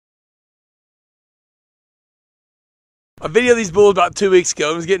I videoed these bulls about 2 weeks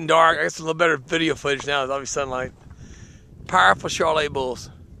ago. It was getting dark. I got some little better video footage now. There's obviously sunlight. Powerful Charolais bulls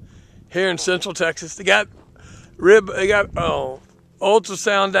here in Central Texas. They got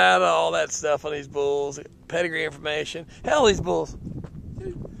ultrasound data, all that stuff on these bulls. Pedigree information. Hell, these bulls,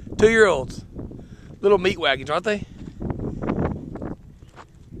 2-year-olds, little meat wagons, aren't they?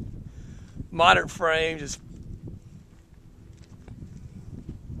 Modern frame, just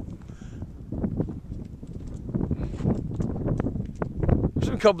there's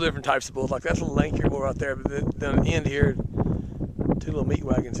a couple different types of bulls. Like that's a little lankier bull right there, but then on the end here, 2 little meat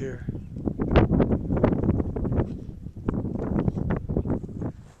wagons here.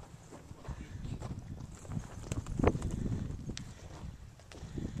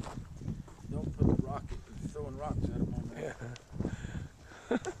 Don't put the rocket throwing rocks at them on there.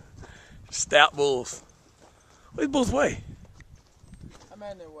 Yeah. Stout bulls. What do these bulls weigh? I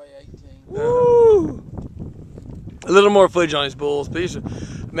imagine they weigh 18. Woo! A little more footage on these bulls, but these are,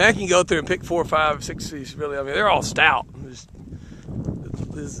 man, I can go through and pick 4, 5, 6 of these. Really, I mean, they're all stout.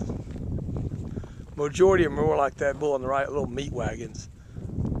 This majority of them are more like that bull on the right, little meat wagons.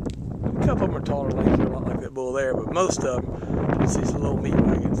 A couple of them are taller, lanky, a lot like that bull there, but most of them, you see some little meat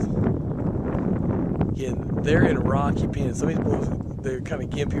wagons. Again, they're in rocky pens. Some of these bulls, they're kind of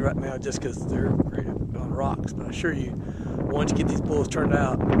gimpy right now just because they're great on rocks. But I assure you, once you get these bulls turned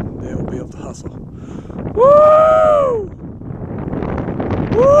out, they'll be able to hustle. Woo!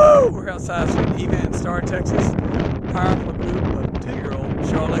 Woo! We're outside Sweet Eva in Star, Texas. Powerful group of 2-year-old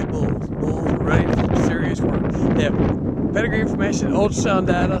Charolais bulls. Bulls are ready for serious work. They have pedigree information, ultrasound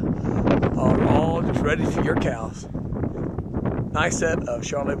data, are all just ready for your cows. Nice set of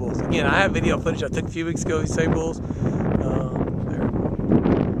Charolais bulls. Again, I have video footage I took a few weeks ago of these same bulls. They're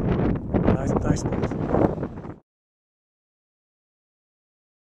nice bulls.